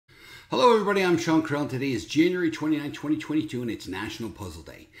Hello everybody, I'm Shawn Krill and today is January 29, 2022 and it's National Puzzle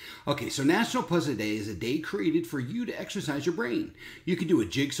Day. Okay, so National Puzzle Day is a day created for you to exercise your brain. You can do a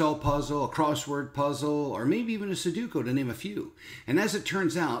jigsaw puzzle, a crossword puzzle, or maybe even a Sudoku to name a few. And as it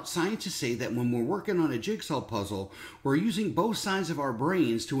turns out, scientists say that when we're working on a jigsaw puzzle, we're using both sides of our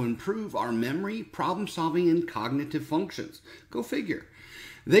brains to improve our memory, problem solving, and cognitive functions. Go figure.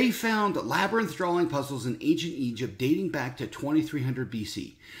 They found labyrinth drawing puzzles in ancient Egypt dating back to 2300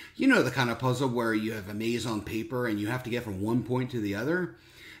 BC. You know the kind of puzzle where you have a maze on paper and you have to get from one point to the other?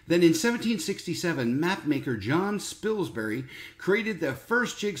 Then in 1767, Mapmaker John Spilsbury created the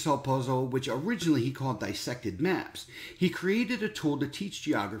first jigsaw puzzle, which originally he called Dissected Maps. He created a tool to teach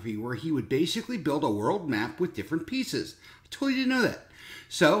geography where he would basically build a world map with different pieces. I totally didn't know that.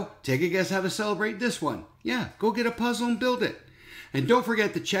 So, take a guess how to celebrate this one. Yeah, go get a puzzle and build it. And don't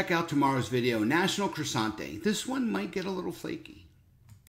forget to check out tomorrow's video, National Croissant Day. This one might get a little flaky.